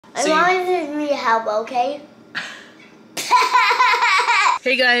As long as you need help, okay?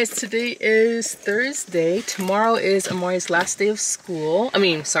 Hey guys, today is Thursday. Tomorrow is Amari's last day of school.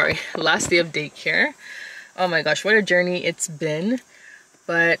 Last day of daycare. Oh my gosh, what a journey it's been.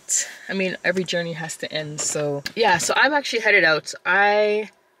 But, I mean, every journey has to end. So, yeah, so I'm actually headed out.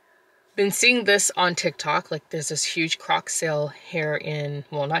 I've been seeing this on TikTok. Like, there's this huge Croc sale here in,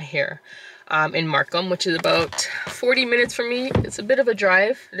 well, not here, in Markham, which is about 40 minutes from me. It's a bit of a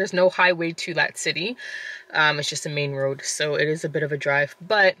drive. There's no highway to that city. It's just a main road, so it is a bit of a drive.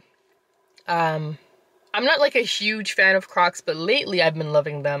 But I'm not like a huge fan of Crocs, but lately I've been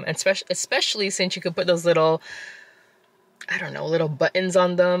loving them, and especially since you could put those little, I don't know, little buttons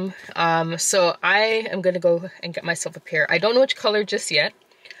on them. So I am gonna go and get myself a pair. I don't know which color just yet.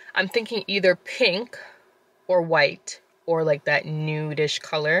 I'm thinking either pink or white, or like that nude-ish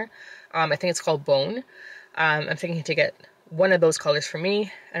color. I think it's called Bone. I'm thinking to get one of those colors for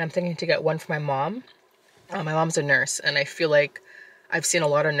me, and I'm thinking to get one for my mom. My mom's a nurse, and I feel like I've seen a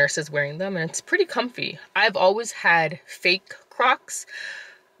lot of nurses wearing them, and it's pretty comfy. I've always had fake Crocs,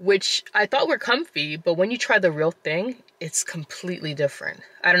 which I thought were comfy, but when you try the real thing, it's completely different.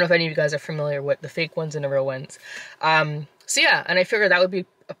 I don't know if any of you guys are familiar with the fake ones and the real ones. So yeah, and I figured that would be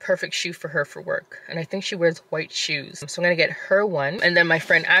a perfect shoe for her for work. And I think she wears white shoes. So I'm gonna get her one. And then my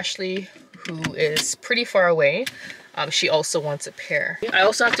friend Ashley, who is pretty far away, she also wants a pair. I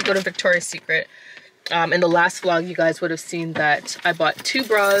also have to go to Victoria's Secret. In the last vlog, you guys would have seen that I bought 2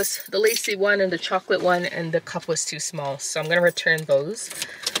 bras, the lacy one and the chocolate one, and the cup was too small. So I'm gonna return those.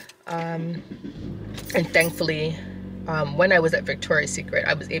 And thankfully, when I was at Victoria's Secret,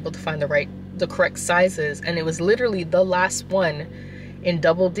 I was able to find the correct sizes, and it was literally the last one in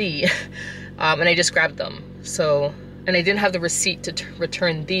double D. And I just grabbed them. So, and I didn't have the receipt to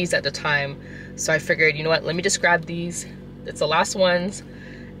return these at the time, so I figured, you know what, let me just grab these. It's the last ones,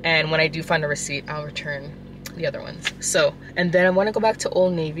 and when I do find a receipt, I'll return the other ones. So, and then I want to go back to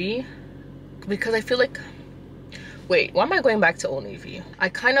Old Navy because I feel like, wait, why am I going back to Old Navy? I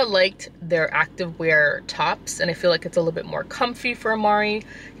kind of liked their activewear tops, and I feel like it's a little bit more comfy for Amari.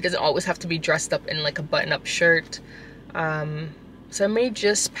 He doesn't always have to be dressed up in like a button-up shirt. So I may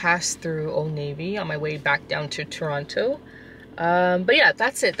just pass through Old Navy on my way back down to Toronto. But yeah,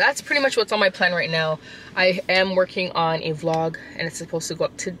 that's it. That's pretty much what's on my plan right now. I am working on a vlog, and it's supposed to go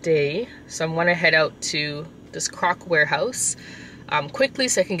up today. So I want to head out to this Croc warehouse quickly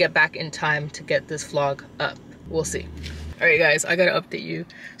so I can get back in time to get this vlog up. We'll see. All right, guys, I gotta update you.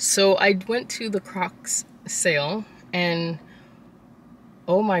 So I went to the Crocs sale, and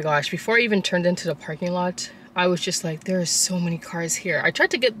oh my gosh, before I even turned into the parking lot, I was just like, there are so many cars here. I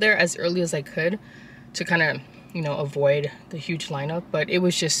tried to get there as early as I could to kind of, you know, avoid the huge lineup, but it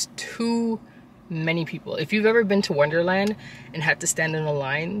was just too many people. If you've ever been to Wonderland and had to stand in a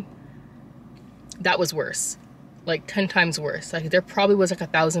line, that was worse. Like 10 times worse. Like there probably was like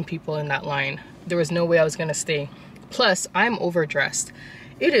 1,000 people in that line. There was no way I was gonna stay. Plus, I'm overdressed.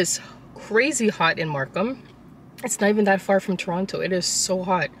 It is crazy hot in Markham. It's not even that far from Toronto. It is so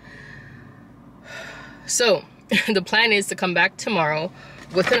hot. So the plan is to come back tomorrow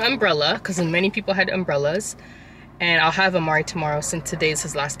with an umbrella, because many people had umbrellas, and I'll have Amari tomorrow since today is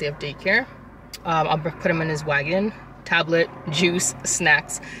his last day of daycare. I'll put him in his wagon, tablet, juice,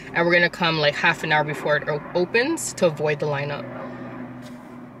 snacks, and we're gonna come like half an hour before it opens to avoid the lineup.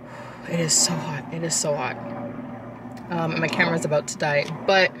 It is so hot. It is so hot. And my camera's about to die,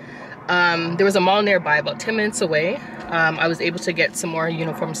 but there was a mall nearby about 10 minutes away. I was able to get some more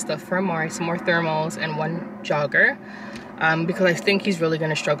uniform stuff for Amari, some more thermals, and 1 jogger, because I think he's really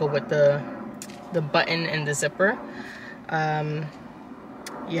gonna struggle with the button and the zipper.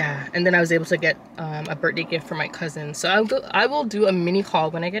 Yeah, and then I was able to get a birthday gift for my cousin. So I will do a mini haul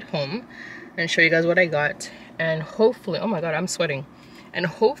when I get home and show you guys what I got, and hopefully, oh my god, I'm sweating, and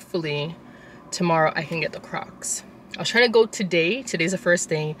hopefully tomorrow I can get the Crocs. I was trying to go today. Today's the first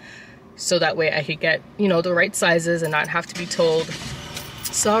day, so that way I could get, you know, the right sizes and not have to be told,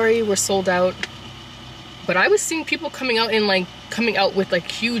 sorry, we're sold out. But I was seeing people coming out with like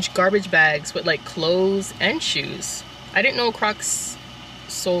huge garbage bags with like clothes and shoes. I didn't know Crocs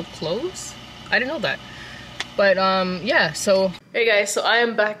sold clothes. I didn't know that. But yeah, so hey guys, so I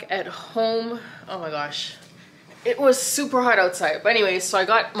am back at home. Oh my gosh, it was super hot outside. But anyways, so I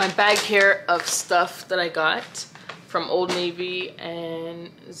got my bag here of stuff that I got from Old Navy and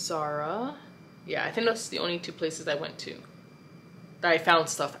Zara. Yeah, I think that's the only 2 places I went to that I found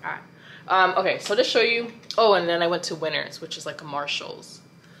stuff at. Okay, so to show you, oh, and then I went to Winners, which is like a Marshall's.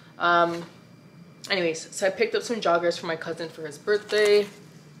 Anyways, so I picked up some joggers for my cousin for his birthday,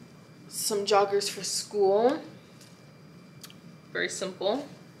 some joggers for school, very simple.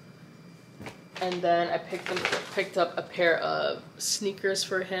 And then I picked up a pair of sneakers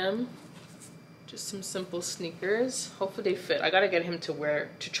for him. Just some simple sneakers. Hopefully they fit. I gotta get him to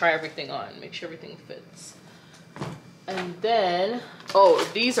try everything on, make sure everything fits. And then, oh,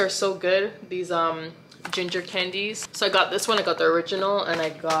 these are so good. These ginger candies. So I got this one, I got the original, and I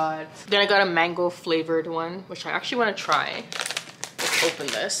got a mango flavored one, which I actually want to try. Let's open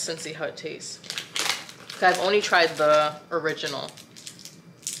this and see how it tastes. I've only tried the original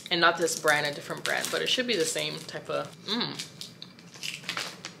and not this brand, a different brand, but it should be the same type of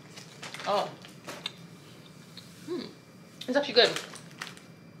oh. It's actually good.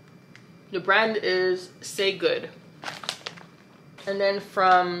 The brand is Say Good. And then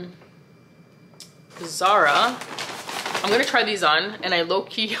from Zara, I'm gonna try these on, and I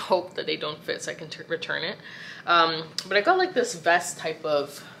low-key hope that they don't fit so I can return it. But I got like this vest type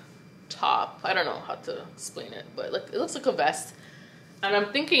of top. I don't know how to explain it, but like it looks like a vest, and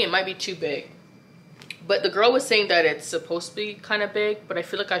I'm thinking it might be too big. But the girl was saying that it's supposed to be kind of big, but I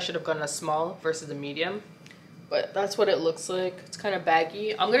feel like I should have gotten a small versus a medium. But that's what it looks like. It's kind of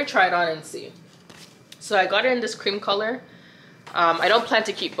baggy. I'm gonna try it on and see. So I got it in this cream color. I don't plan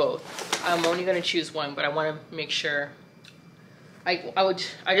to keep both. I'm only gonna choose one, but I want to make sure. I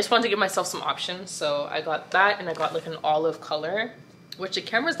just want to give myself some options. So I got that, and I got like an olive color, which the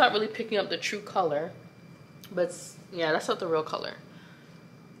camera's not really picking up the true color, but yeah, that's not the real color.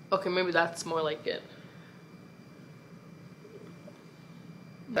 Okay, maybe that's more like it.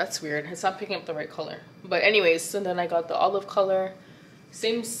 That's weird. It's not picking up the right color. But anyways, so then I got the olive color,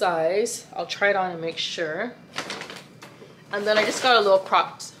 same size. I'll try it on and make sure. And then I just got a little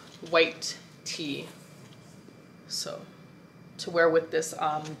cropped white tee, so to wear with this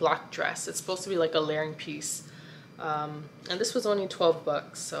black dress. It's supposed to be like a layering piece, and this was only 12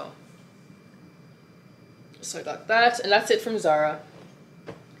 bucks. So I got that, and that's it from Zara.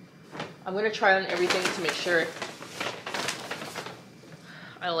 I'm gonna try on everything to make sure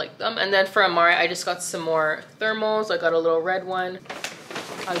I like them. And then for Amari, I just got some more thermals. I got a little red one.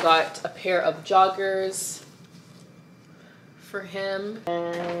 I got a pair of joggers for him,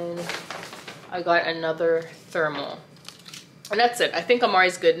 and I got another thermal. And that's it. I think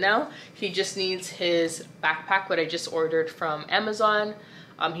Amari's good now. He just needs his backpack, what I just ordered from Amazon.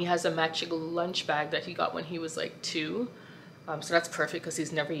 He has a matching lunch bag that he got when he was like 2. So that's perfect because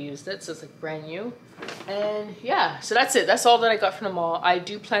he's never used it, so it's like brand new. And yeah, so that's it. That's all that I got from the mall. I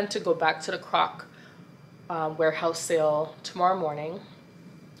do plan to go back to the Croc warehouse sale tomorrow morning,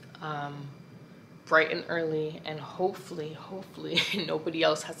 bright and early, and hopefully nobody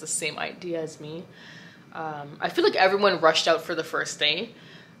else has the same idea as me. I feel like everyone rushed out for the first day,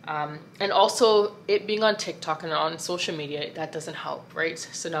 and also it being on TikTok and on social media, that doesn't help, right?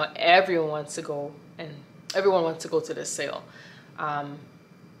 So now everyone wants to go, and everyone wants to go to this sale.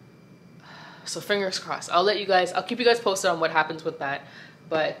 So fingers crossed. I'll keep you guys posted on what happens with that.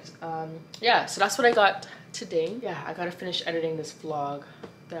 But yeah, so that's what I got today. Yeah, I gotta finish editing this vlog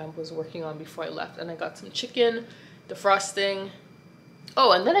that I was working on before I left. And I got some chicken, defrosting.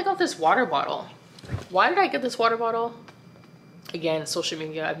 Oh, and then I got this water bottle. Why did I get this water bottle? Again, social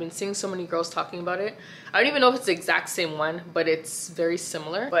media. I've been seeing so many girls talking about it. I don't even know if it's the exact same one, but it's very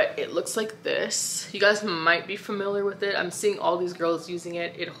similar. But it looks like this. You guys might be familiar with it. I'm seeing all these girls using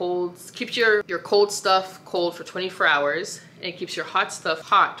it. It keeps your cold stuff cold for 24 hours, and it keeps your hot stuff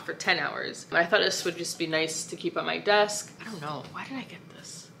hot for 10 hours. I thought this would just be nice to keep at my desk. I don't know. Why did I get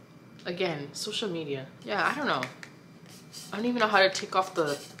this? Again, social media. Yeah, I don't know. I don't even know how to take off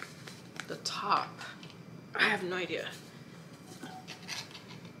the top. I have no idea.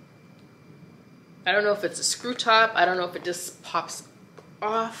 I don't know if it's a screw top. I don't know if it just pops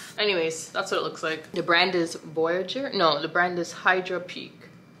off. Anyways, that's what it looks like. The brand is Voyager. No, the brand is Hydra Peak.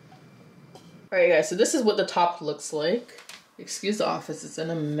 Alright guys, so this is what the top looks like. Excuse the office, it's in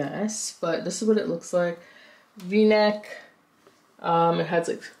a mess, but this is what it looks like. V-neck. It has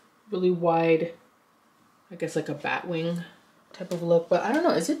like really wide, I guess like a bat wing type of look, but I don't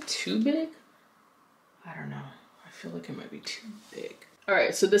know, is it too big? I don't know. I feel like it might be too big. All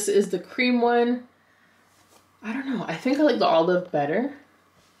right, so this is the cream one. I don't know. I think I like the olive better.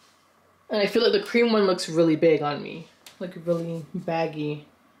 And I feel like the cream one looks really big on me. Like really baggy.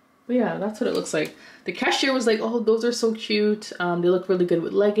 But yeah, that's what it looks like. The cashier was like, oh, those are so cute. They look really good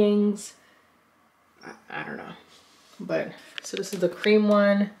with leggings. I don't know. But, so this is the cream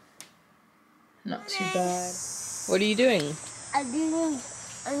one. Not too bad. What are you doing?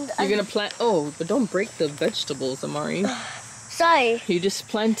 You're gonna plant, oh, but don't break the vegetables, Amari. Sorry. You just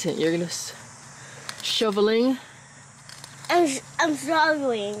plant it. You're gonna shoveling. I'm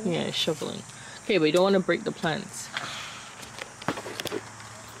shoveling. Yeah, shoveling. Okay, but you don't want to break the plants.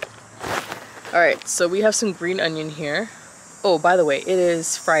 Alright, so we have some green onion here. Oh, by the way, it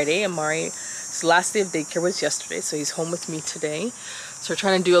is Friday. Amari's last day of daycare was yesterday, so he's home with me today. So we're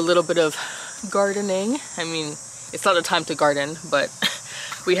trying to do a little bit of gardening. I mean, it's not the time to garden, but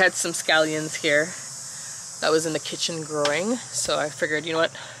we had some scallions here that was in the kitchen growing. So I figured, you know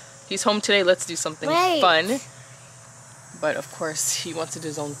what? He's home today, let's do something fun. But of course, he wants to do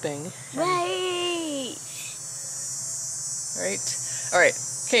his own thing. Wait. Alright.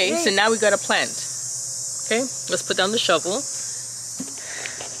 Okay, so now we got a plant. Okay, let's put down the shovel.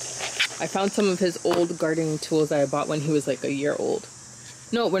 I found some of his old gardening tools that I bought when he was like a year old.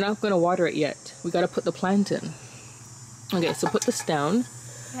 No, we're not going to water it yet. We got to put the plant in. Okay, so put this down.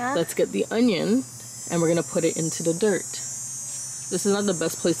 Yeah. Let's get the onion and we're going to put it into the dirt. This is not the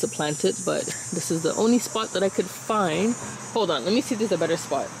best place to plant it, but this is the only spot that I could find. Hold on, let me see if there's a better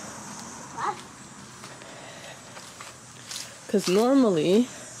spot. What? Because normally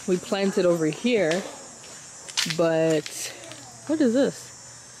we plant it over here, but what is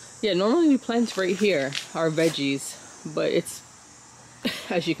this? Yeah, normally we plant right here, our veggies, but it's,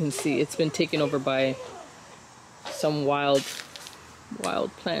 as you can see, it's been taken over by some wild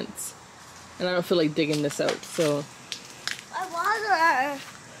plants. And I don't feel like digging this out, so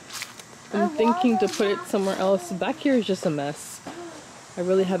I'm thinking to put it somewhere else. Back here is just a mess. I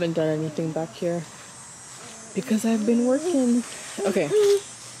really haven't done anything back here because I've been working. Okay.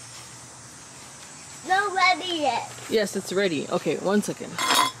 Not ready yet. Yes, it's ready. Okay, 1 second.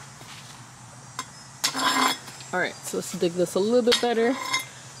 Alright, so let's dig this a little bit better,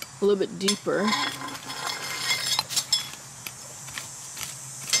 a little bit deeper.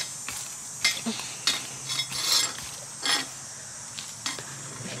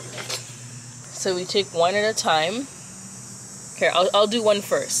 So we take one at a time. Okay, I'll do one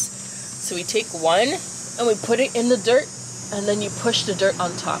first. So we take one and we put it in the dirt and then you push the dirt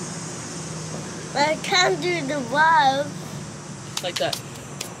on top. But I can't do the above. Like that.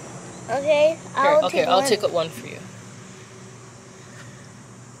 Okay, I'll take one for you.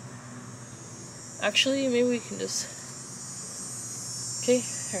 Actually, maybe we can just... Okay,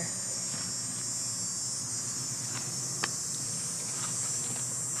 here.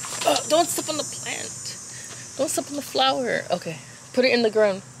 Oh, don't step on the plant. Don't step on the flower. Okay, put it in the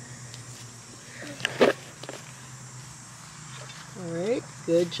ground. Alright,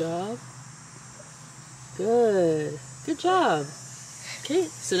 good job. Good. Good job. Okay,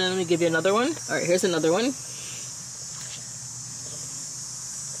 so then let me give you another one. Alright, here's another one.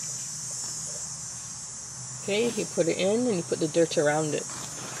 Okay, you put it in and you put the dirt around it.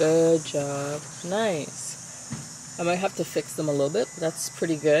 Good job. Nice. I might have to fix them a little bit, but that's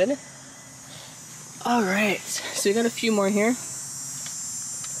pretty good. Alright, so we got a few more here.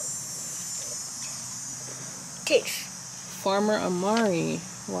 Taste. Farmer Amari.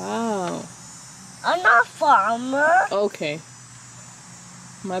 Wow. I'm not farmer. Okay.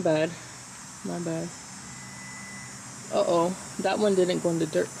 My bad. My bad. Uh-oh. That one didn't go in the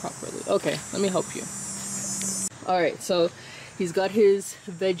dirt properly. Okay, let me help you. Alright, so he's got his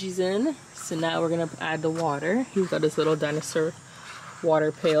veggies in. So now we're going to add the water. He's got his little dinosaur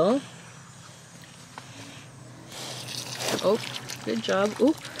water pail. Oh, good job.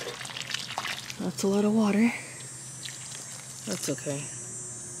 Oop. That's a lot of water. That's okay.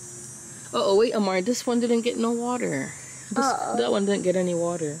 Uh-oh, wait, Amari, this one didn't get no water. That one didn't get any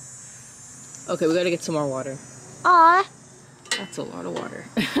water. Okay, we gotta get some more water. Aw. That's a lot of water.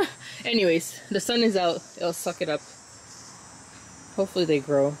 Anyways, the sun is out. It'll suck it up. Hopefully they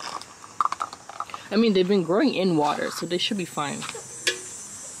grow. I mean, they've been growing in water, so they should be fine.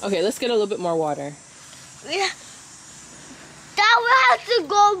 Okay, let's get a little bit more water. Yeah. That will have to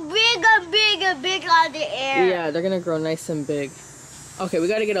go bigger, bigger, bigger on the air. Yeah, they're gonna grow nice and big. Okay, we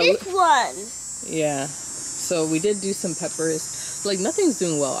gotta get a This one. Yeah. So we did do some peppers. Like, nothing's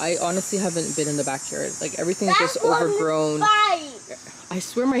doing well. I honestly haven't been in the backyard. Like, everything's just overgrown. I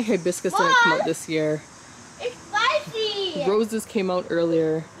swear my hibiscus didn't come out this year. It's spicy. Roses came out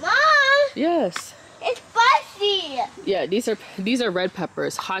earlier. Mom. Yes. It's spicy. Yeah, these are red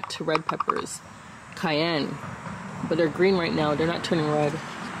peppers, hot red peppers, cayenne, but they're green right now. They're not turning red,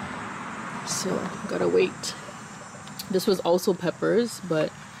 so gotta wait. This was also peppers,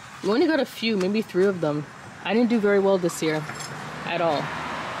 but we only got a few, maybe 3 of them. I didn't do very well this year, at all.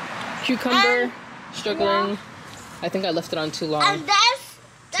 Cucumber, struggling. I think I left it on too long. And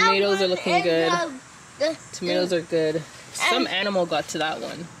Tomatoes are looking good. Tomatoes are good. Some animal got to that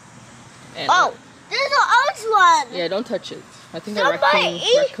one. And oh, there's an orange one. yeah, don't touch it. I think a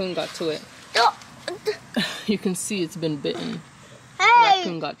raccoon got to it. You can see it's been bitten. Hey,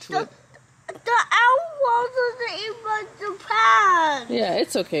 Raccoon got to it. The owl doesn't even the pan. Yeah,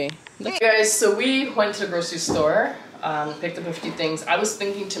 it's okay. Guys, so we went to the grocery store, picked up a few things. I was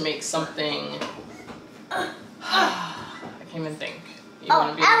thinking to make something. I can't even think. You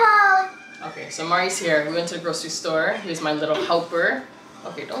wanna be Okay, so Amari's here. We went to the grocery store. Here's my little helper.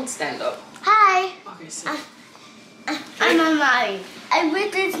 Okay, don't stand up. Hi. Okay, sit. I'm Amari. I'm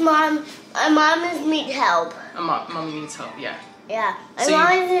with this mom. My mom needs help. Mommy needs help, yeah. Yeah. My So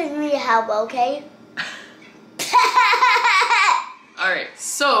mom needs help, okay? Alright,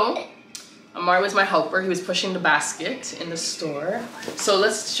 so Amari was my helper. He was pushing the basket in the store. So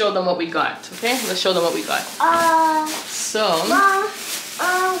let's show them what we got, okay? Let's show them what we got. So, Mom,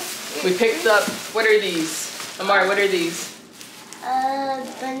 we picked up, what are these? Amari, what are these?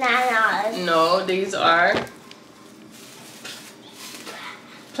 bananas. No, these are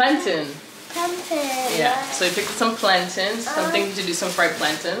plantain. Pumpkin. Yeah, so we picked up some plantains, something to do some fried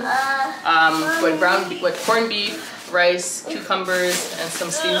plantain. With corned beef, rice, cucumbers, and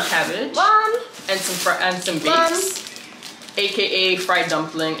some steamed cabbage. Mom. And some bakes. AKA fried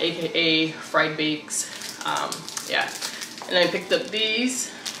dumpling, AKA fried bakes. Yeah. And I picked up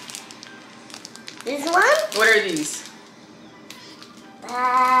these. This one? What are these?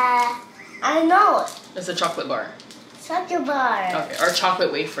 I know. It's a chocolate bar. Chocolate bar. Okay, or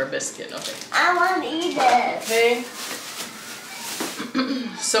chocolate wafer biscuit. Okay. I want to eat it. Okay.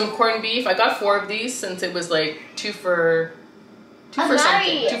 Some corned beef. I got 4 of these since it was like 2 for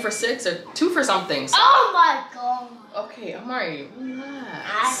something. 2 for 6 or 2 for something. So. Oh my god. Okay, Amari,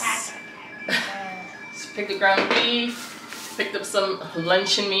 relax. So picked up ground beef. Picked up some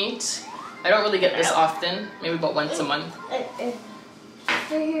luncheon meat. I don't really get this often. Maybe about once a month.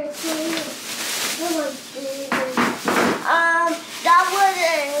 That one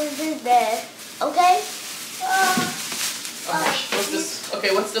is there. Okay? What's this?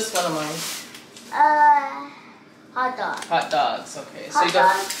 Okay, what's this one of mine? Hot dog. Hot dogs. Okay, so Hot you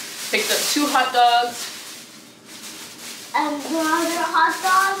got dogs. picked up 2 hot dogs. And another hot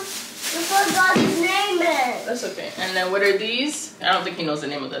dog. I forgot his name is. That's okay. And then what are these? I don't think he knows the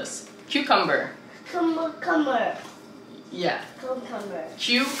name of this. Cucumber. Cucumber. Yeah. Cucumber.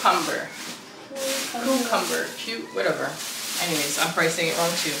 Cucumber. Cucumber. Whatever. Anyways, I'm probably saying it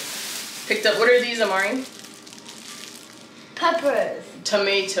wrong too. Picked up, what are these, Amari? Peppers.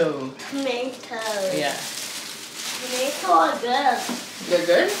 Tomato. Tomatoes. Yeah. Tomatoes are good. They're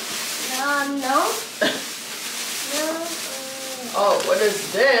good? No. No. Oh, what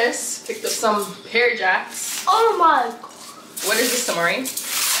is this? Picked up some pear jacks. Oh my god. What is this, Amari?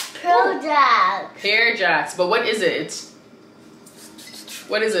 Pear jack. Pear jacks. But what is it?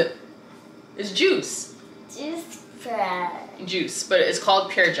 What is it? It's juice. Juice, but it's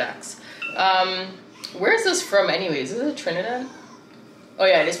called pear jacks. Where is this from anyways? Is it Trinidad? Oh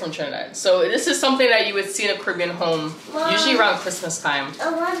yeah, it is from Trinidad. So this is something that you would see in a Caribbean home, Mom, usually around Christmas time.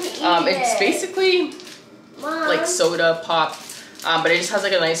 I want to eat it's basically Mom, like soda pop, but it just has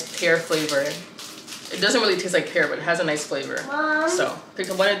like a nice pear flavor. It doesn't really taste like pear, but it has a nice flavor. Mom, So pick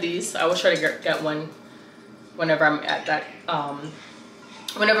up one of these. I will try to get one whenever I'm at that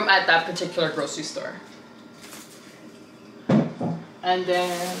particular grocery store. And then,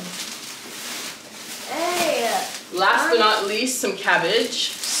 last but not least, some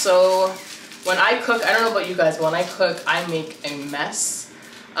cabbage. So when I cook, I don't know about you guys, but when I cook, I make a mess.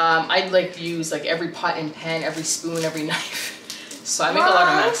 I like to use like every pot and pan, every spoon, every knife. So I make a lot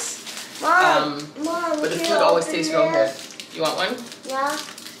of mess. Mom, but the food always tastes real good. You want one? Yeah.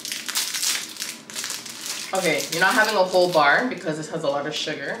 Okay, you're not having a whole bar because this has a lot of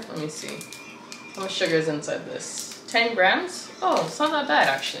sugar. Let me see. How much sugar is inside this? 10 grams? Oh, it's not that bad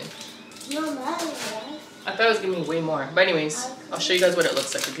actually. Not bad. I thought it was gonna be way more. But anyways, I'll show you guys what it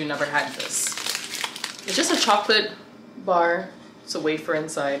looks like if you've never had this. It's just a chocolate bar. It's a wafer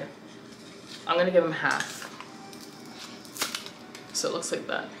inside. I'm gonna give him half. So it looks like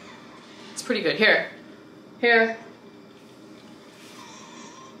that. It's pretty good. Here. Here.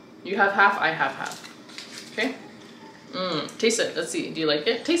 You have half, I have half. Okay? Taste it. Let's see. Do you like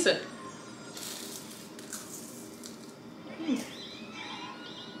it? Taste it.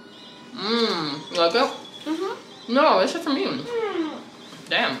 You like it? No, this is for me.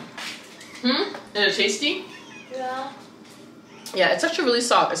 Damn. Is it tasty? Yeah. Yeah, it's actually really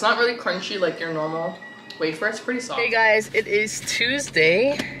soft. It's not really crunchy like your normal wafer. It's pretty soft. Hey guys, it is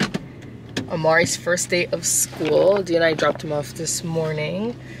Tuesday. Amari's first day of school. Dee and I dropped him off this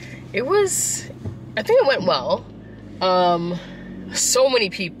morning. I think it went well. So many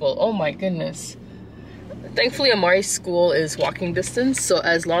people. Oh my goodness. Thankfully, Amari's school is walking distance, so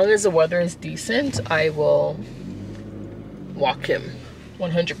as long as the weather is decent, I will walk him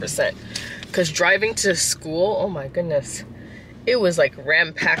 100%. because driving to school, oh my goodness, it was like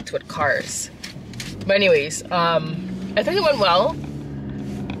ram-packed with cars. But anyways, I think it went well.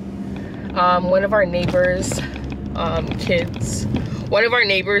 One of our neighbors' one of our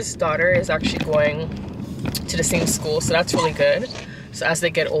neighbors' daughter is actually going to the same school, so that's really good. So as they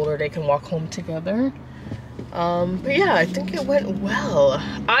get older, they can walk home together. But yeah, I think it went well.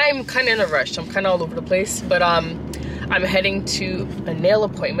 I'm kind of in a rush. I'm kind of all over the place, but I'm heading to a nail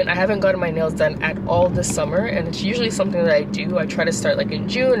appointment. I haven't gotten my nails done at all this summer, and it's usually something that I do. I try to start like in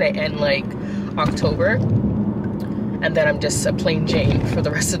June, I end like October, and then I'm just a plain Jane for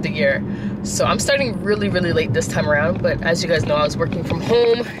the rest of the year. So I'm starting really, really late this time around, but as you guys know, I was working from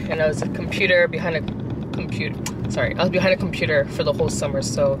home, and I was behind a computer for the whole summer,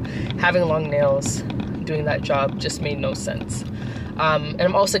 so having long nails, doing that job just made no sense. And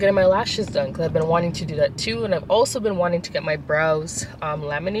I'm also getting my lashes done because I've been wanting to do that too, and I've also been wanting to get my brows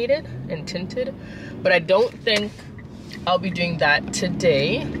laminated and tinted, but I don't think I'll be doing that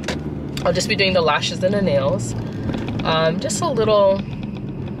today. I'll just be doing the lashes and the nails. Just a little,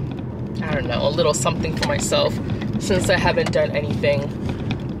 I don't know, a little something for myself, since I haven't done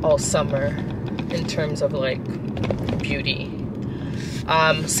anything all summer in terms of like beauty.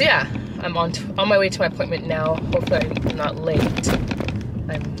 So yeah, I'm on my way to my appointment now. Hopefully I'm not late.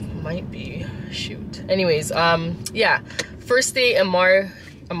 I might be, shoot. Anyways, yeah, first day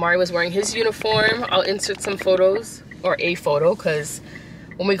Amari was wearing his uniform. I'll insert some photos, or a photo, because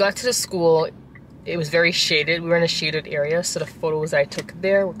when we got to the school, it was very shaded. We were in a shaded area, so the photos I took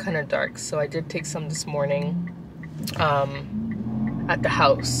there were kind of dark. So I did take some this morning at the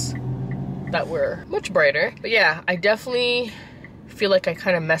house that were much brighter. But yeah, I definitely feel like I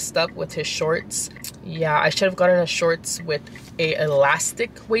kind of messed up with his shorts. Yeah, I should have gotten a shorts with a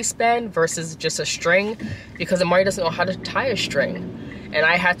elastic waistband versus just a string, because Amari doesn't know how to tie a string, and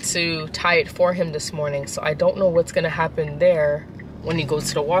I had to tie it for him this morning. So I don't know what's gonna happen there when he goes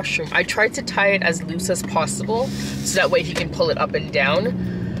to the washroom. I tried to tie it as loose as possible so that way he can pull it up and down.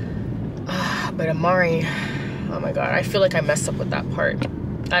 But Amari, oh my god, I feel like I messed up with that part.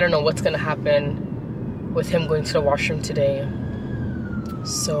 I don't know what's gonna happen with him going to the washroom today.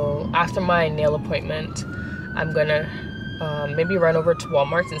 So after my nail appointment, I'm gonna maybe run over to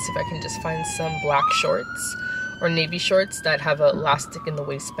Walmart and see if I can just find some black shorts or navy shorts that have an elastic in the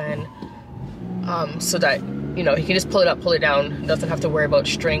waistband, so that, you know, he can just pull it up, pull it down, doesn't have to worry about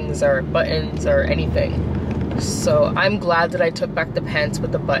strings or buttons or anything. So I'm glad that I took back the pants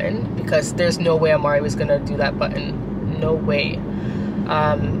with the button, because there's no way Amari was gonna do that button. No way.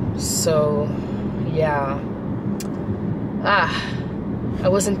 So yeah, I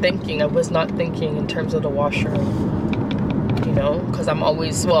was not thinking in terms of the washroom, you know, because I'm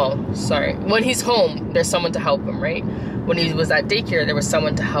always, well, sorry, when he's home, there's someone to help him, right? When he was at daycare, there was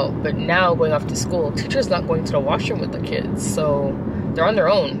someone to help, but now going off to school, teacher's not going to the washroom with the kids, so they're on their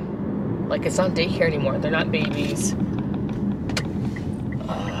own. Like, it's not daycare anymore, they're not babies.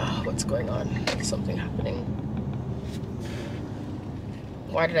 What's going on? Is something happening?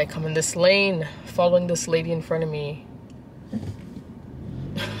 Why did I come in this lane, following this lady in front of me?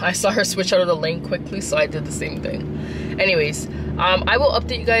 I saw her switch out of the lane quickly, so I did the same thing. Anyways, I will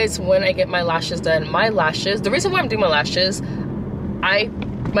update you guys when I get my lashes done. My lashes, the reason why I'm doing my lashes, my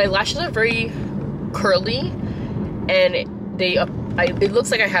lashes are very curly, and it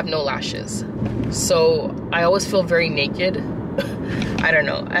looks like I have no lashes. So I always feel very naked. I don't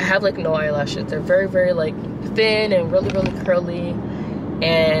know. I have like no eyelashes. They're very, very like thin and really, really curly,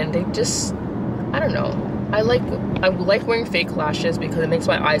 and they just, I don't know. I like wearing fake lashes because it makes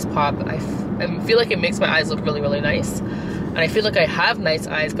my eyes pop. I feel like it makes my eyes look really, really nice. And I feel like I have nice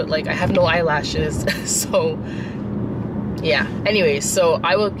eyes, but like I have no eyelashes. So yeah, anyways, so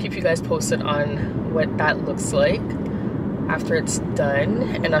I will keep you guys posted on what that looks like after it's done,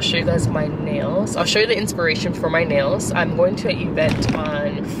 and I'll show you guys my nails. I'll show you the inspiration for my nails. I'm going to an event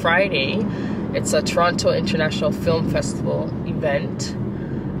on Friday. It's a Toronto International Film Festival event.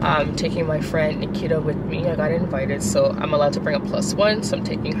 I'm taking my friend Nikita with me. I got invited, so I'm allowed to bring a +1, so I'm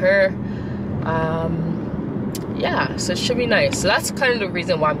taking her. Yeah, so it should be nice. So that's kind of the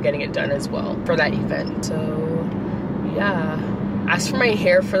reason why I'm getting it done as well, for that event. So yeah, as for my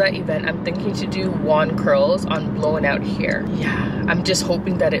hair for that event, I'm thinking to do wand curls on blown out hair. Yeah, I'm just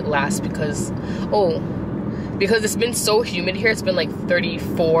hoping that it lasts, because because it's been so humid here. It's been like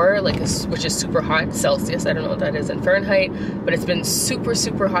 34, which is super hot Celsius. I don't know what that is in Fahrenheit, but it's been super,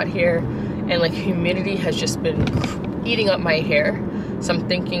 super hot here, and like humidity has just been eating up my hair. So I'm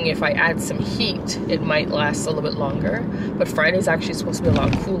thinking if I add some heat, it might last a little bit longer. But Friday's actually supposed to be a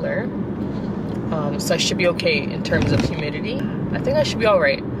lot cooler, so I should be okay in terms of humidity. I think I should be all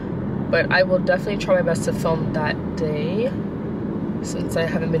right. but I will definitely try my best to film that day, since I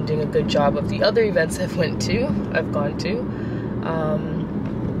haven't been doing a good job of the other events I've gone to.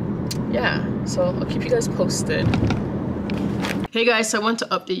 Yeah, so I'll keep you guys posted. Hey guys, so I want to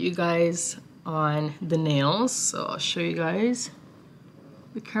update you guys on the nails, so I'll show you guys.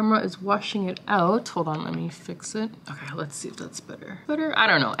 The camera is washing it out. Hold on, let me fix it. Okay, let's see if that's better. Better? I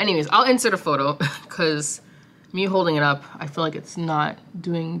don't know. Anyways, I'll insert a photo because me holding it up, I feel like it's not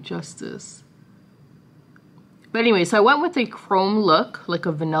doing justice. But anyway, so I went with a chrome look, like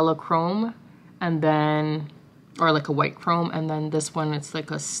a vanilla chrome, and then, or like a white chrome, and then this one, it's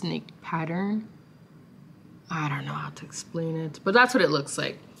like a snake pattern. I don't know how to explain it, but that's what it looks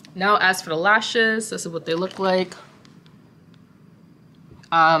like. Now, as for the lashes, this is what they look like.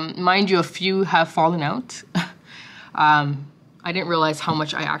 Mind you, a few have fallen out. I didn't realize how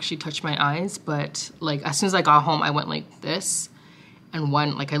much I actually touched my eyes, but like as soon as I got home, I went like this, and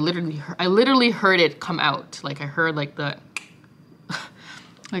one, like I literally heard it come out. Like I heard like the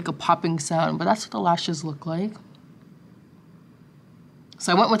like a popping sound, but that's what the lashes look like.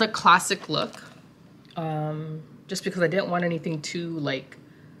 So I went with a classic look, just because I didn't want anything too like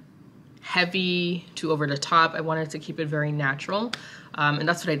heavy, too over the top. I wanted to keep it very natural, and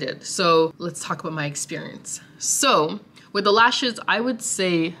that's what I did. So let's talk about my experience. So with the lashes, I would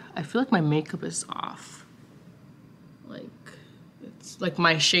say I feel like my makeup is off. Like it's like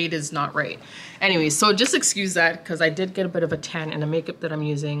my shade is not right. Anyway, so just excuse that because I did get a bit of a tan, and the makeup that I'm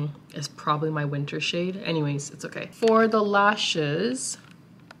using is probably my winter shade. Anyways, it's okay. For the lashes,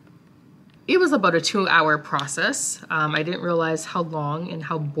 it was about a 2-hour process. I didn't realize how long and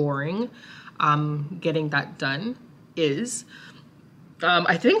how boring getting that done is.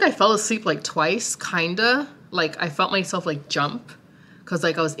 I think I fell asleep like twice, kinda. Like I felt myself like jump, because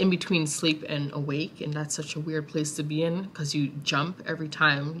like I was in between sleep and awake, and that's such a weird place to be in because you jump every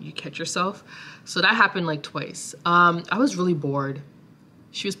time you catch yourself. So that happened like twice. I was really bored.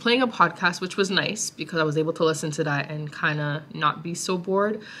 She was playing a podcast, which was nice because I was able to listen to that and kind of not be so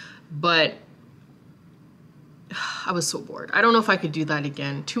bored. But I was so bored. I don't know if I could do that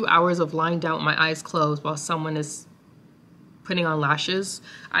again. 2 hours of lying down with my eyes closed while someone is putting on lashes.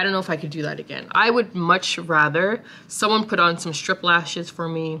 I don't know if I could do that again. I would much rather someone put on some strip lashes for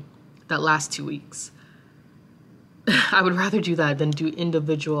me that last 2 weeks. I would rather do that than do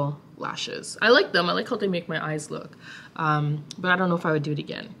individual lashes. I like them. I like how they make my eyes look. But I don't know if I would do it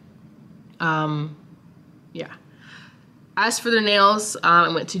again. Yeah. As for the nails, I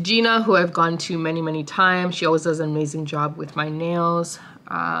went to Gina, who I've gone to many, many times. She always does an amazing job with my nails.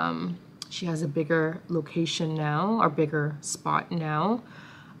 She has a bigger location now, or bigger spot now,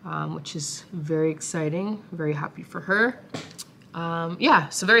 which is very exciting. Very happy for her. Yeah,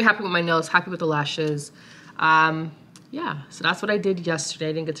 so very happy with my nails, happy with the lashes. Yeah, so that's what I did yesterday.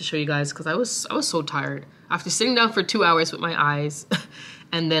 I didn't get to show you guys because I was so tired. After sitting down for 2 hours with my eyes,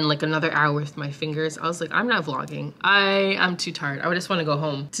 and then like another hour with my fingers, I was like, I'm not vlogging. I'm too tired. I just want to go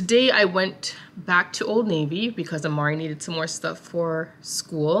home. Today I went back to Old Navy because Amari needed some more stuff for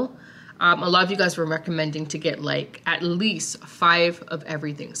school. A lot of you guys were recommending to get like at least 5 of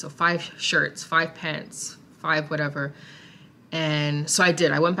everything. So 5 shirts, 5 pants, 5 whatever. And so I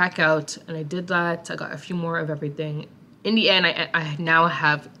did. I went back out and I did that. I got a few more of everything. In the end, I now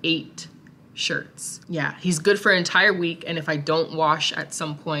have 8 shirts. Yeah, he's good for an entire week, and if I don't wash at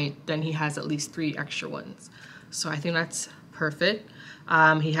some point, then he has at least 3 extra ones. So I think that's perfect.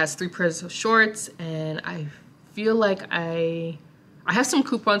 He has 3 pairs of shorts, and I feel like I have some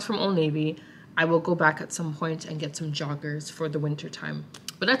coupons from Old Navy. I will go back at some point and get some joggers for the winter time.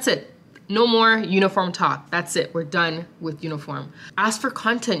 But that's it. No more uniform talk. That's it. We're done with uniform. As for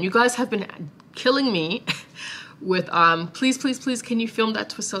content, you guys have been killing me with please can you film that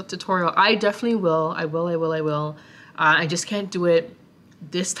twist out tutorial? I definitely will. I will. I just can't do it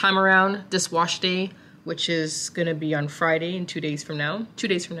this time around, this wash day, which is gonna be on Friday in 2 days from now,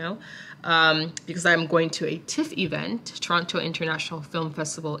 because I'm going to a TIFF event, Toronto International Film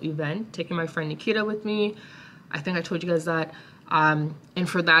Festival event, taking my friend Nikita with me. I think I told you guys that. And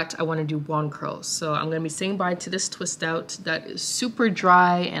for that, I want to do blonde curls. So I'm gonna be saying bye to this twist out that is super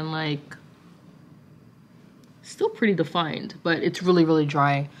dry and like still pretty defined, but it's really, really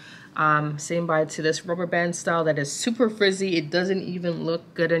dry. Saying bye to this rubber band style that is super frizzy. It doesn't even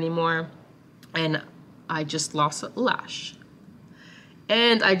look good anymore. And I just lost a lash.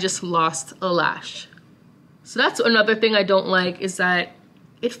 So that's another thing I don't like, is that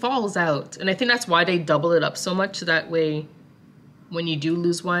it falls out. And I think that's why they double it up so much, so that way when you do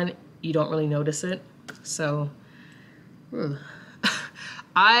lose one, you don't really notice it. So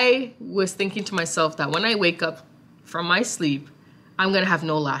I was thinking to myself that when I wake up from my sleep, I'm gonna have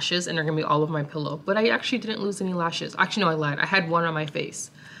no lashes and they're gonna be all over my pillow. But I actually didn't lose any lashes. Actually, no, I lied. I had one on my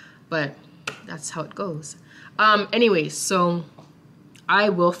face, but that's how it goes. Anyways, so I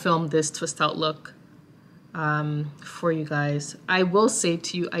will film this twist out look for you guys. I will say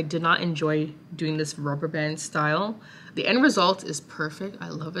to you, I did not enjoy doing this rubber band style. The end result is perfect. I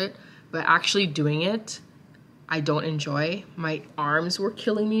love it. But actually doing it, I don't enjoy. My arms were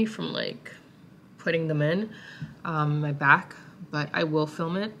killing me from like putting them in my back. But I will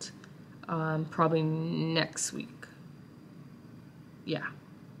film it probably next week. Yeah.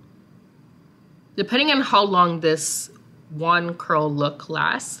 Depending on how long this one curl look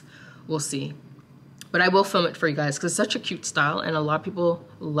lasts, we'll see. But I will film it for you guys because it's such a cute style and a lot of people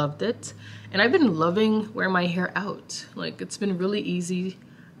loved it. And I've been loving wearing my hair out. Like, it's been really easy.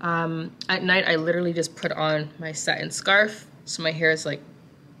 At night, I literally just put on my satin scarf. So my hair is like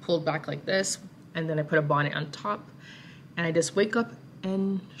pulled back like this. And then I put a bonnet on top. And I just wake up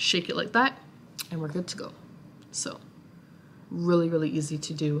and shake it like that. And we're good to go. So, really, really easy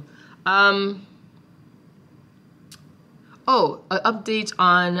to do. Oh, an update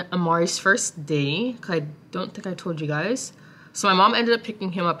on Amari's first day, because I don't think I told you guys. So my mom ended up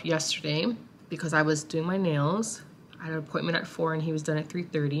picking him up yesterday because I was doing my nails. I had an appointment at 4 and he was done at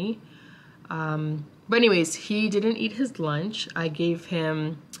 3:30. But anyways, he didn't eat his lunch. I gave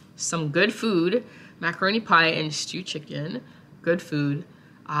him some good food, macaroni pie and stewed chicken. Good food.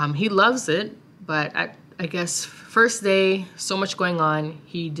 He loves it, but I guess first day, so much going on.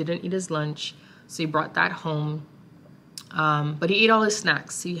 He didn't eat his lunch, so he brought that home. But he ate all his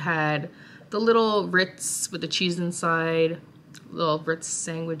snacks. He had the little Ritz with the cheese inside, little Ritz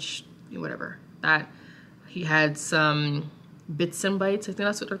sandwich, whatever. That he had some bits and bites, I think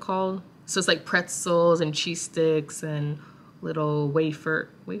that's what they're called. So it's like pretzels and cheese sticks and little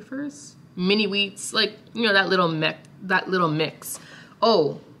wafers, mini wheats, like, you know, that little mix.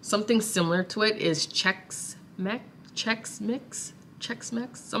 Oh, something similar to it is Chex Mix,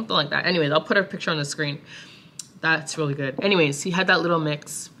 something like that. Anyways, I'll put a picture on the screen. That's really good. Anyways, he had that little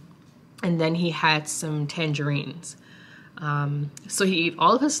mix and then he had some tangerines. So he ate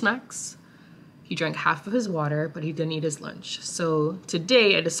all of his snacks. He drank half of his water, but he didn't eat his lunch. So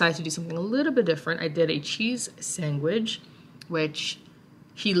today I decided to do something a little bit different. I did a cheese sandwich, which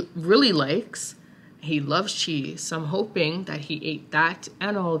he really likes. He loves cheese. So I'm hoping that he ate that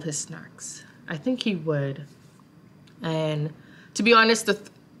and all of his snacks. I think he would. And to be honest,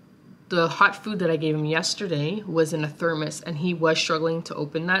 the hot food that I gave him yesterday was in a thermos and he was struggling to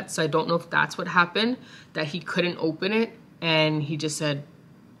open that. So I don't know if that's what happened, that he couldn't open it and he just said,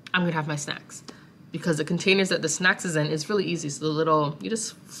 I'm gonna have my snacks. Because the containers that the snacks is in is really easy. So the little, you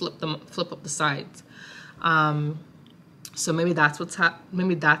just flip up the sides. So maybe that's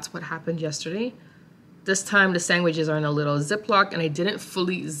what happened yesterday. This time the sandwiches are in a little Ziploc and I didn't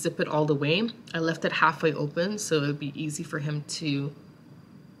fully zip it all the way. I left it halfway open so it would be easy for him to,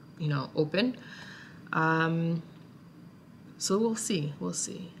 you know, open. So we'll see.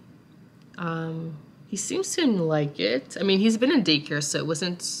 He seems to like it. I mean, he's been in daycare, so it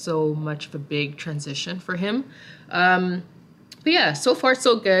wasn't so much of a big transition for him. But yeah, so far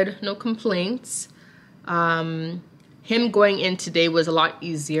so good. No complaints. Him going in today was a lot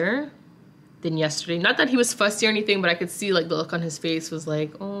easier than yesterday. Not that he was fussy or anything, but I could see like the look on his face was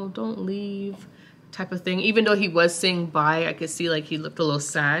like, oh, don't leave type of thing. Even though he was saying bye, I could see like he looked a little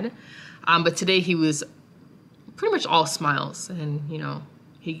sad. But today he was pretty much all smiles and, you know,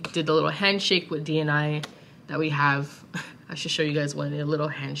 he did the little handshake with D and I that we have. I should show you guys one, a little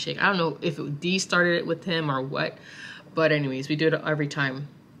handshake. I don't know if D started it with him or what, but anyways, we do it every time.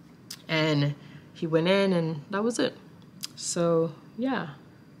 And he went in and that was it. So yeah,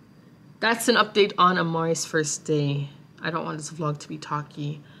 that's an update on Amari's first day. I don't want this vlog to be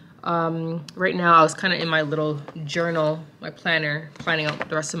talky. Right now I was kind of in my little journal, my planner, planning out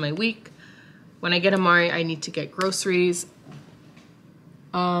the rest of my week. When I get Amari, I need to get groceries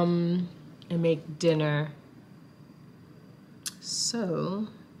and make dinner. So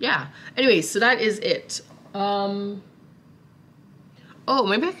yeah, anyways, so that is it. Oh,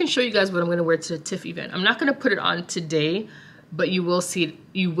 maybe I can show you guys what I'm gonna wear to the TIFF event. I'm not gonna put it on today, but you will see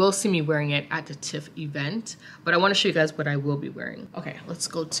me wearing it at the TIFF event. But I want to show you guys what I will be wearing. Okay, let's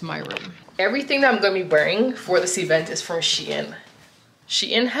go to my room. Everything that I'm going to be wearing for this event is from Shein.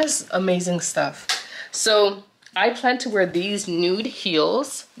 Shein has amazing stuff. So I plan to wear these nude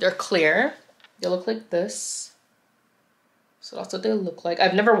heels. They're clear. They look like this. So that's what they look like.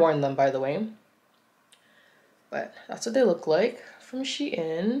 I've never worn them, by the way. But that's what they look like from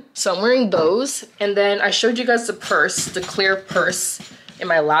Shein. So I'm wearing those. And then I showed you guys the purse, the clear purse, in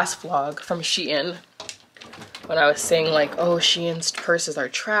my last vlog from Shein. when I was saying like, oh, Shein's purses are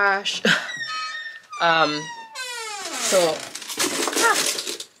trash. Alright,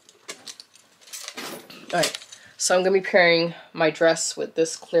 so I'm gonna be pairing my dress with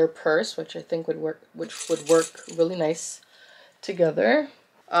this clear purse, which I think would work, really nice together.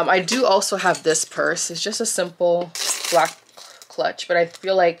 I do also have this purse. It's just a simple black clutch, but I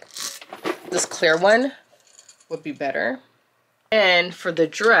feel like this clear one would be better. And for the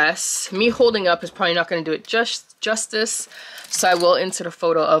dress, me holding up is probably not going to do it justice, so I will insert a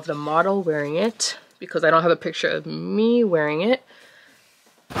photo of the model wearing it because I don't have a picture of me wearing it.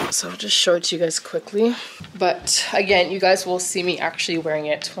 So I'll just show it to you guys quickly. But again, you guys will see me actually wearing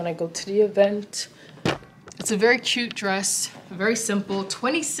it when I go to the event. It's a very cute dress, very simple,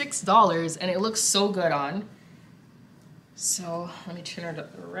 $26, and it looks so good on. So let me turn it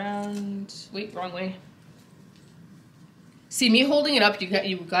around. Wait, wrong way. See, me holding it up,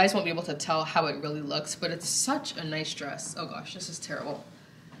 you guys won't be able to tell how it really looks, but it's such a nice dress. Oh gosh, this is terrible.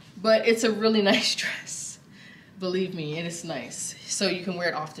 But it's a really nice dress. Believe me, it is nice. So you can wear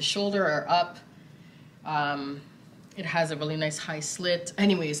it off the shoulder or up. It has a really nice high slit.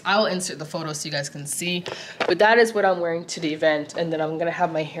 Anyways, I'll insert the photo so you guys can see. But that is what I'm wearing to the event. And then I'm gonna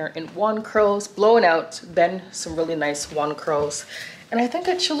have my hair in wand curls, blown out, then some really nice wand curls. And I think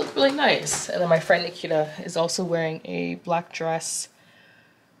it should look really nice. And then my friend Nikita is also wearing a black dress.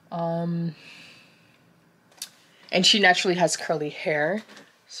 And she naturally has curly hair.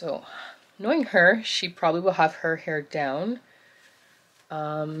 So knowing her, she probably will have her hair down.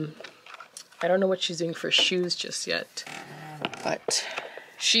 I don't know what she's doing for shoes just yet, but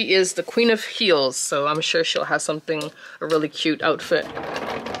she is the queen of heels, so I'm sure she'll have something, a really cute outfit.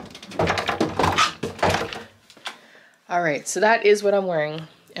 All right, so that is what I'm wearing,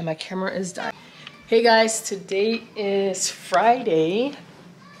 and my camera is dying. Hey guys, today is Friday.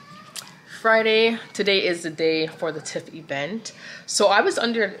 Today is the day for the TIFF event. So I was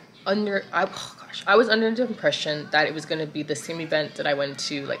under the impression that it was going to be the same event that I went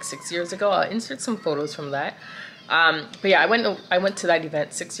to like 6 years ago. I'll insert some photos from that. But yeah, I went to that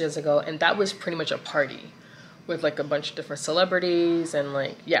event 6 years ago, and that was pretty much a party with like a bunch of different celebrities and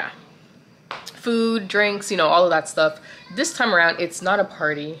like, yeah, food, drinks, you know, all of that stuff. This time around, it's not a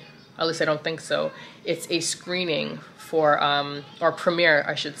party. At least I don't think so. It's a screening for, or premiere,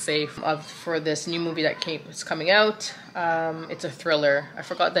 I should say, for this new movie that is coming out. It's a thriller. I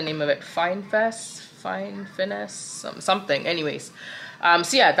forgot the name of it. Fine Finesse, something. Anyways,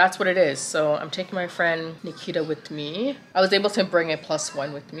 so yeah, that's what it is. So I'm taking my friend Nikita with me. I was able to bring a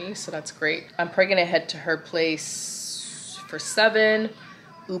 +1 with me, so that's great. I'm probably gonna head to her place for 7.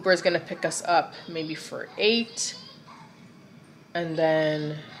 Uber is gonna pick us up maybe for 8, and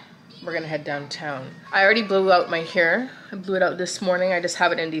then we're gonna head downtown. I already blew out my hair. I blew it out this morning. I just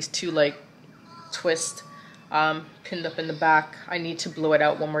have it in these 2 like twists pinned up in the back. I need to blow it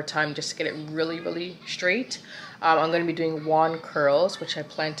out one more time just to get it really straight. I'm gonna be doing wand curls, which I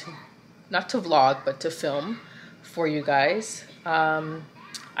plan to, not to vlog, but to film for you guys.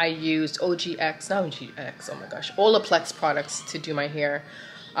 I used Olaplex products to do my hair.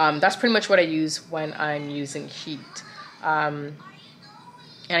 That's pretty much what I use when I'm using heat. And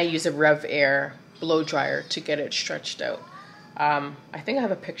I use a Rev Air blow dryer to get it stretched out. I think I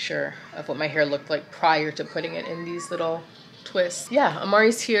have a picture of what my hair looked like prior to putting it in these little twists. Yeah,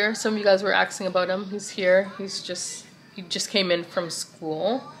 Amari's here. Some of you guys were asking about him. He's here. He just came in from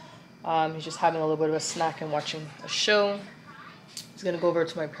school. He's just having a little bit of a snack and watching a show. He's gonna go over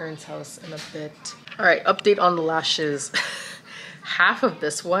to my parents' house in a bit. All right, update on the lashes. Half of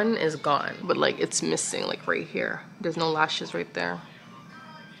this one is gone, but like it's missing like right here. There's no lashes right there.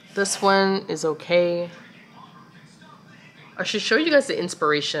 This one is okay. I should show you guys the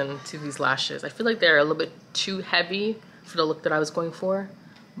inspiration to these lashes. I feel like they're a little bit too heavy for the look that I was going for,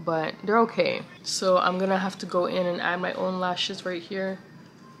 but they're okay. So I'm gonna have to go in and add my own lashes right here,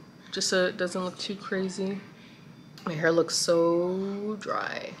 just so it doesn't look too crazy. My hair looks so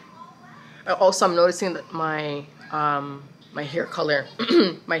dry. Also, I'm noticing that my my hair color,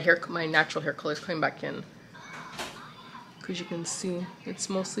 my natural hair color is coming back in. Because you can see it's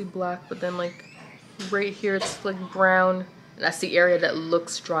mostly black, but then like right here it's like brown. And that's the area that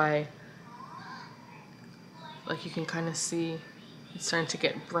looks dry. Like you can kind of see it's starting to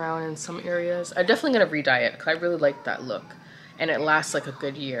get brown in some areas. I'm definitely gonna re-dye it because I really like that look, and it lasts like a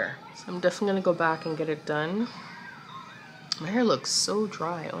good year. So I'm definitely gonna go back and get it done. My hair looks so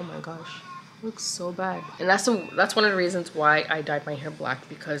dry. Oh my gosh, it looks so bad. And that's one of the reasons why I dyed my hair black,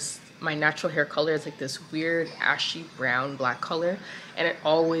 because my natural hair color is like this weird ashy brown black color, and it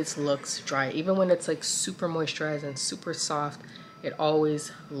always looks dry. Even when it's like super moisturized and super soft, it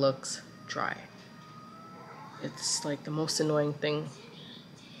always looks dry. It's like the most annoying thing.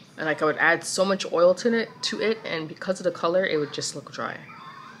 And like I would add so much oil to it, and because of the color, it would just look dry.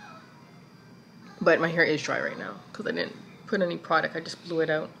 But my hair is dry right now because I didn't put any product. I just blew it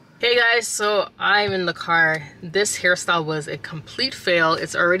out. Hey guys, so I'm in the car. This hairstyle was a complete fail.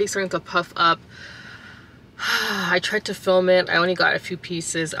 It's already starting to puff up. I tried to film it. I only got a few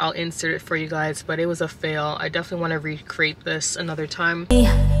pieces. I'll insert it for you guys, but it was a fail. I definitely want to recreate this another time.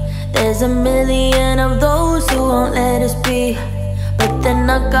 There's a million of those who won't let us be, but they're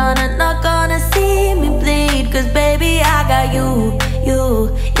not gonna see me bleed. Cause baby, I got you.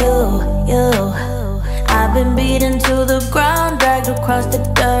 I've been beaten to the ground, dragged across the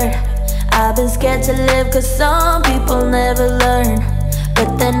dirt. I've been scared to live cause some people never learn,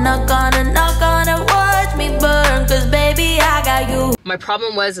 but they're not gonna watch me burn. Cause baby, I got you. My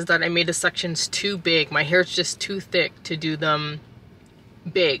problem is that I made the sections too big. My hair's just too thick to do them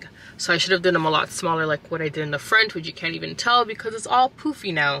big. So I should have done them a lot smaller, like what I did in the front, which you can't even tell because it's all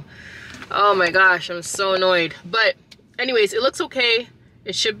poofy now. Oh my gosh, I'm so annoyed. But anyways, it looks okay.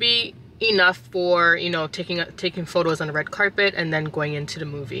 It should be enough for, you know, taking photos on the red carpet and then going into the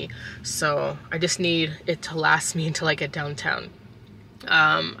movie. So I just need it to last me until I get downtown.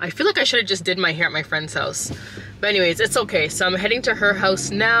 I feel like I should have just did my hair at my friend's house. But anyways, it's okay. So I'm heading to her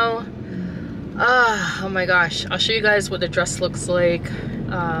house now. Oh my gosh. I'll show you guys what the dress looks like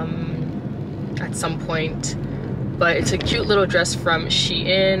at some point. But it's a cute little dress from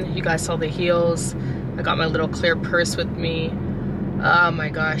Shein. You guys saw the heels. I got my little clear purse with me. Oh my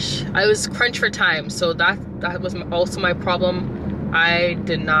gosh. I was crunched for time. So that was also my problem. I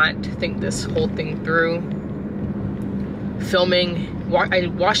did not think this whole thing through. Filming. I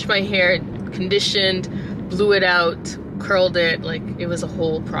washed my hair, conditioned, blew it out, curled it. Like, it was a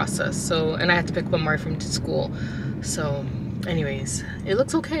whole process. So, and I had to pick up Amari from school. So anyways, it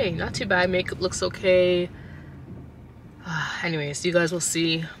looks okay. Not too bad. Makeup looks okay. Anyways, you guys will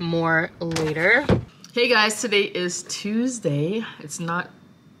see more later. Hey guys, today is Tuesday. It's not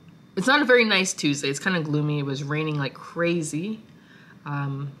a very nice Tuesday. It's kind of gloomy. It was raining like crazy.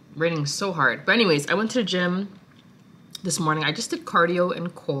 Raining so hard. But anyways, I went to the gym this morning. I just did cardio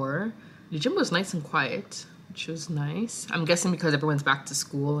and core. The gym was nice and quiet, which was nice. I'm guessing because everyone's back to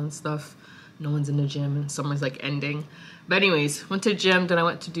school and stuff. No one's in the gym and summer's like ending. But anyways, went to the gym, then I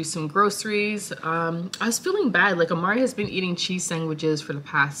went to do some groceries. I was feeling bad. Like, Amari has been eating cheese sandwiches for the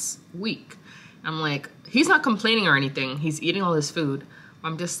past week. I'm like, he's not complaining or anything. He's eating all his food.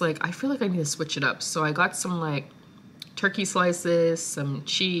 I'm just like, I feel like I need to switch it up. So I got some like turkey slices, some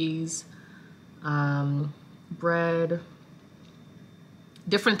cheese, bread,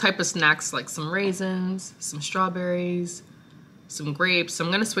 different type of snacks like some raisins, some strawberries, some grapes. So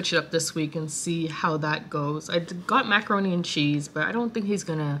I'm gonna switch it up this week and see how that goes. I got macaroni and cheese, but I don't think he's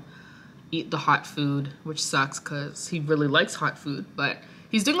gonna eat the hot food, which sucks because he really likes hot food, but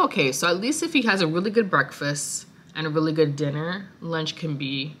he's doing okay. So at least if he has a really good breakfast and a really good dinner, lunch can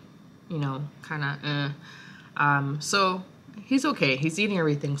be, you know, kind of so he's okay. He's eating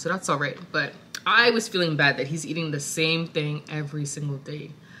everything, so that's all right. But I was feeling bad that he's eating the same thing every single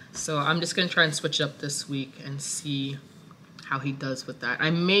day. So I'm just gonna try and switch it up this week and see how he does with that. I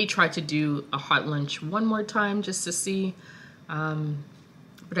may try to do a hot lunch one more time just to see.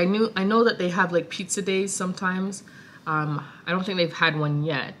 But I know that they have like pizza days sometimes. I don't think they've had one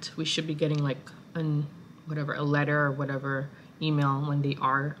yet. We should be getting like a letter or whatever email when they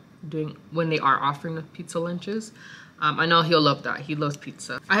are offering the pizza lunches. I know he'll love that. He loves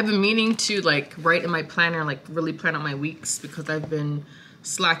pizza. I have been meaning to like write in my planner, like really plan out my weeks because I've been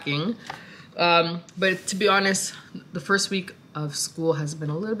slacking. But to be honest, the first week of school has been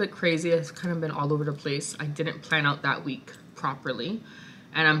a little bit crazy. It's kind of been all over the place. I didn't plan out that week properly.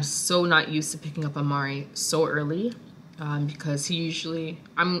 And I'm so not used to picking up Amari so early because he usually,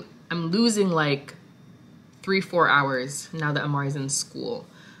 I'm losing like 3-4 hours now that Amari's in school.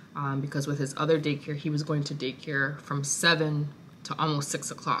 Because with his other daycare, he was going to daycare from 7 to almost 6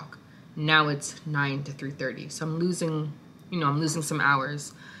 o'clock. Now it's 9 to 3:30. So I'm losing some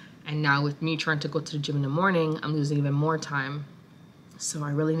hours. And now with me trying to go to the gym in the morning, I'm losing even more time. So I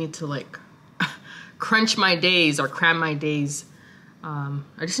really need to like crunch my days or cram my days. I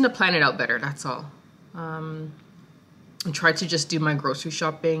just need to plan it out better, that's all. And try to just do my grocery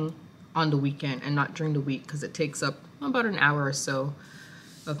shopping on the weekend and not during the week because it takes up about an hour or so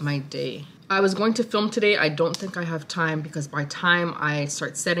of my day. I was going to film today. I don't think I have time because by the time I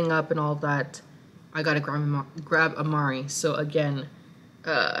start setting up and all that, I gotta grab Amari. So again,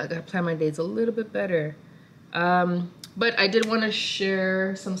 I gotta plan my days a little bit better. But I did want to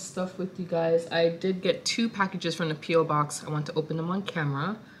share some stuff with you guys. I did get 2 packages from the P.O. box. I want to open them on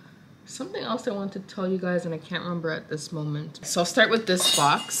camera. something else I want to tell you guys and I can't remember at this moment. So I'll start with this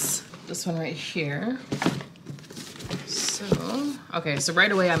box, this one right here. So, okay, so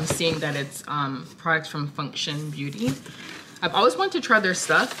right away I'm seeing that it's products from Function Beauty. I've always wanted to try their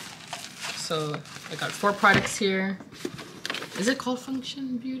stuff. So I got 4 products here. Is it called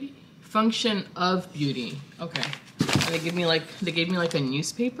Function Beauty? Function of Beauty. Okay. And they gave me like a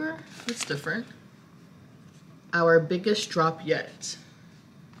newspaper. That's different. Our biggest drop yet.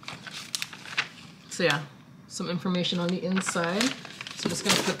 So yeah, some information on the inside. So I'm just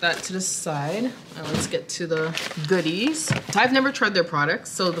gonna put that to the side and let's get to the goodies. So I've never tried their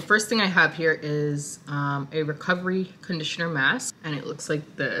products. So the first thing I have here is a recovery conditioner mask and it looks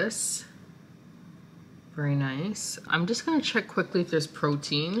like this. Very nice. I'm just gonna check quickly if there's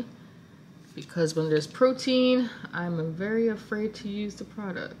protein because when there's protein, I'm very afraid to use the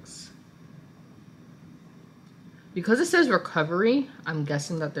products. Because it says recovery, I'm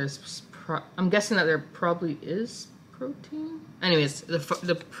guessing that there probably is protein. Anyways,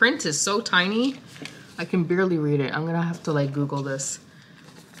 the print is so tiny, I can barely read it. I'm gonna have to like Google this.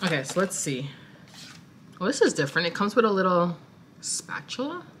 Okay, so let's see. Well, this is different. It comes with a little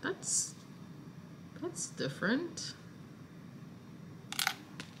spatula. That's different.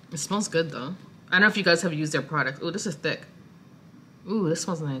 It smells good though. I don't know if you guys have used their product. Oh, this is thick. Ooh, this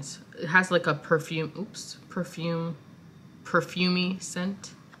smells nice. It has like a perfume, perfumey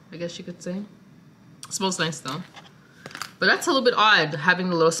scent, I guess you could say. It smells nice though. But that's a little bit odd, having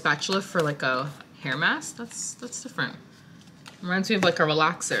the little spatula for like a hair mask. That's different. Reminds me of like a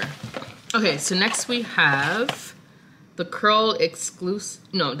relaxer. Okay, so next we have the Curl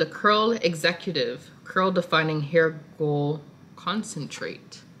Executive Curl Defining Hair Goal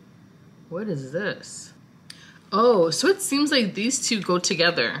Concentrate. What is this? Oh, so it seems like these two go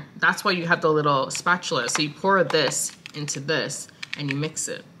together. That's why you have the little spatula. So you pour this into this and you mix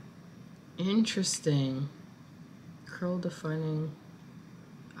it. Interesting. Curl defining.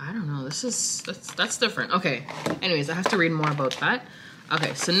 I don't know. That's different. Okay. Anyways, I have to read more about that.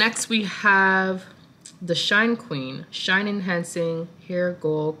 Okay, so next we have the Shine Queen Shine Enhancing Hair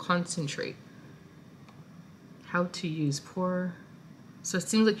Goal Concentrate. How to use pour. So it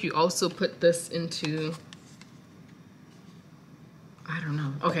seems like you also put this into, I don't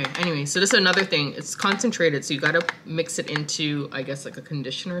know. Okay, anyway, so this is another thing. It's concentrated, so you gotta mix it into, I guess, like a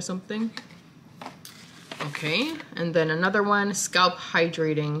conditioner or something. Okay, and then another one, Scalp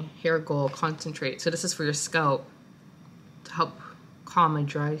Hydrating Hair Goal Concentrate. So this is for your scalp to help calm a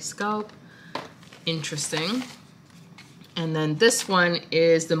dry scalp. Interesting. And then this one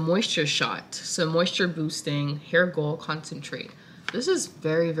is the Moisture Shot. So Moisture Boosting Hair Goal Concentrate. This is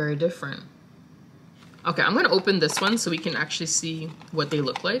very, very different. Okay, I'm gonna open this one so we can actually see what they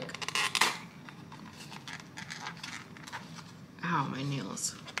look like. Ow, my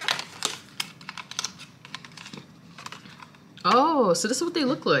nails. Oh, so this is what they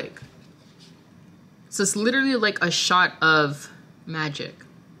look like. So it's literally like a shot of magic.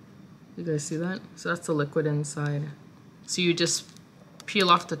 You guys see that? So that's the liquid inside. So you just peel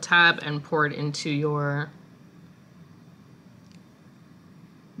off the tab and pour it into your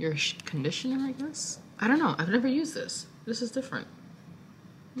conditioner, I guess? I don't know. I've never used this. This is different.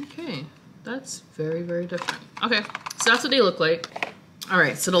 Okay. That's very, very different. Okay. So that's what they look like. All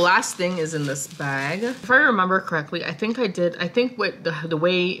right. So the last thing is in this bag. If I remember correctly, I think what the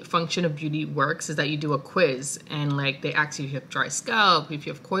way Function of Beauty works is that you do a quiz and like they ask you if you have dry scalp, if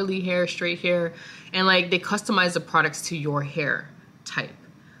you have coily hair, straight hair, and like they customize the products to your hair type,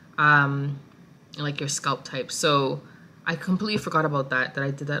 like your scalp type. So I completely forgot about that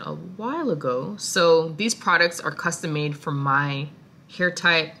I did that a while ago. So these products are custom made for my hair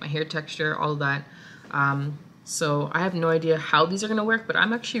type, my hair texture, all of that. So I have no idea how these are gonna work, but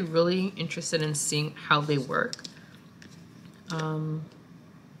I'm actually really interested in seeing how they work. It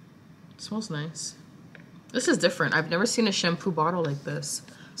smells nice. This is different. I've never seen a shampoo bottle like this.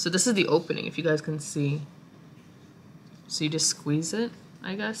 So this is the opening, if you guys can see. So you just squeeze it,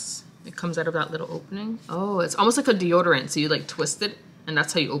 I guess. It comes out of that little opening. Oh, it's almost like a deodorant. So you like twist it and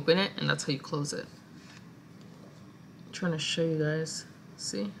that's how you open it and that's how you close it. I'm trying to show you guys.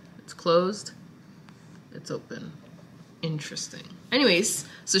 See, it's closed, it's open. Interesting. Anyways,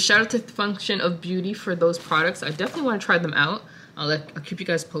 so shout out to Function of Beauty for those products. I definitely want to try them out. I'll keep you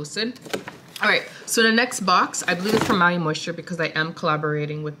guys posted. All right, so the next box, I believe it's from Maui Moisture because I am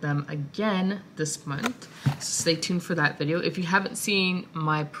collaborating with them again this month. So stay tuned for that video. If you haven't seen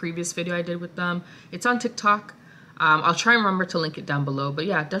my previous video I did with them, it's on TikTok. I'll try and remember to link it down below. But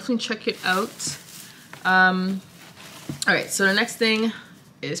yeah, definitely check it out. All right, so the next thing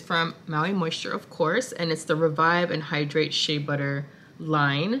is from Maui Moisture, of course, and it's the Revive and Hydrate Shea Butter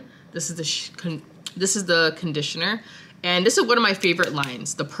line. This is the conditioner, and this is one of my favorite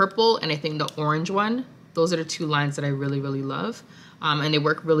lines, the purple and I think the orange one. Those are the two lines that I really love, and they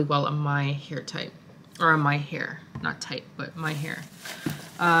work really well on my hair type, or on my hair, not type, but my hair.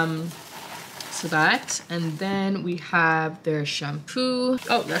 So that, and then we have their shampoo.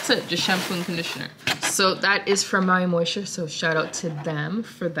 Oh, that's it, just shampoo and conditioner. So that is from Maui Moisture, so shout out to them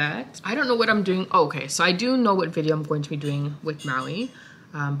for that. I don't know what I'm doing. Oh, okay, so I do know what video I'm going to be doing with Maui,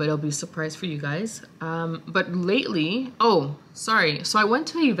 but it'll be a surprise for you guys. But lately, oh, sorry. So I went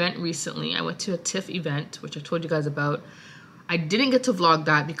to an event recently. I went to a TIFF event, which I told you guys about. I didn't get to vlog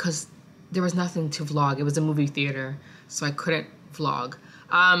that because there was nothing to vlog. It was a movie theater, so I couldn't vlog.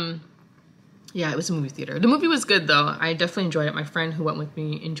 Yeah, it was a movie theater. The movie was good though. I definitely enjoyed it. My friend who went with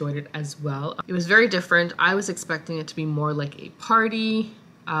me enjoyed it as well. It was very different. I was expecting it to be more like a party,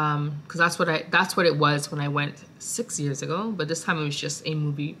 because that's what it was when I went 6 years ago. But this time it was just a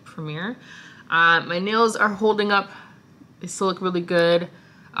movie premiere. My nails are holding up. They still look really good.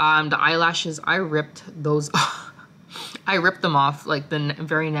 The eyelashes, I ripped those off. I ripped them off like the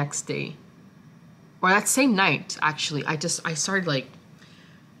very next day. Or that same night, actually. I started like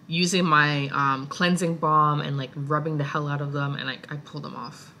using my cleansing balm and like rubbing the hell out of them, and I pulled them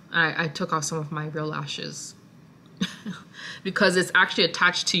off. I took off some of my real lashes because it's actually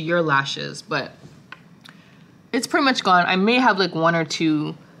attached to your lashes, but it's pretty much gone. I may have like one or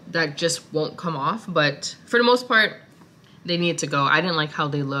two that just won't come off, but for the most part, they need to go. I didn't like how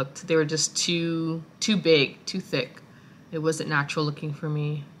they looked. They were just too big, too thick. It wasn't natural looking for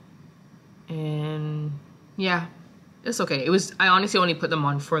me, and yeah. It's okay. I honestly only put them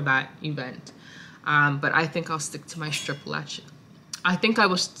on for that event. But I think I'll stick to my strip lashes. I think I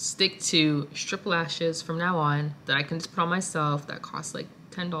will stick to strip lashes from now on that I can just put on myself, that cost like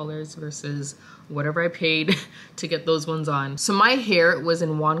 $10 versus whatever I paid to get those ones on. So my hair was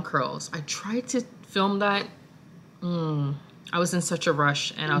in wand curls. I tried to film that. I was in such a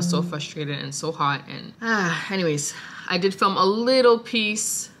rush and I was so frustrated and so hot. And anyways, I did film a little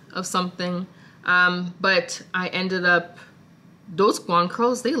piece of something. But I ended up, those wand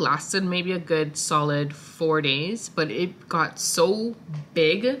curls, they lasted maybe a good solid 4 days, but it got so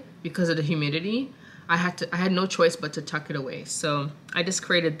big because of the humidity. I had no choice but to tuck it away. So I just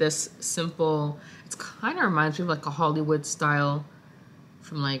created this simple, it kind of reminds me of like a Hollywood style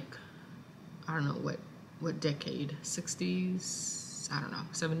from like, I don't know what decade, 60s, I don't know,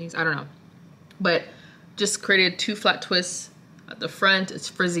 70s, I don't know. But just created 2 flat twists at the front. It's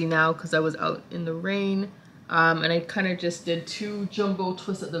frizzy now because I was out in the rain, and I kind of just did 2 jumbo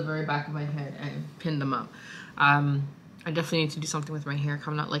twists at the very back of my head and pinned them up. I definitely need to do something with my hair because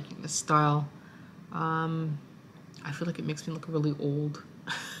I'm not liking this style. I feel like it makes me look really old.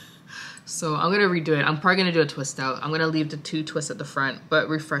 So I'm gonna redo it. I'm probably gonna do a twist out. I'm gonna leave the 2 twists at the front but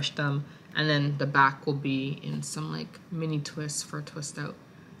refresh them, and then the back will be in some like mini twists for a twist out.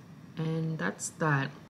 And that's that.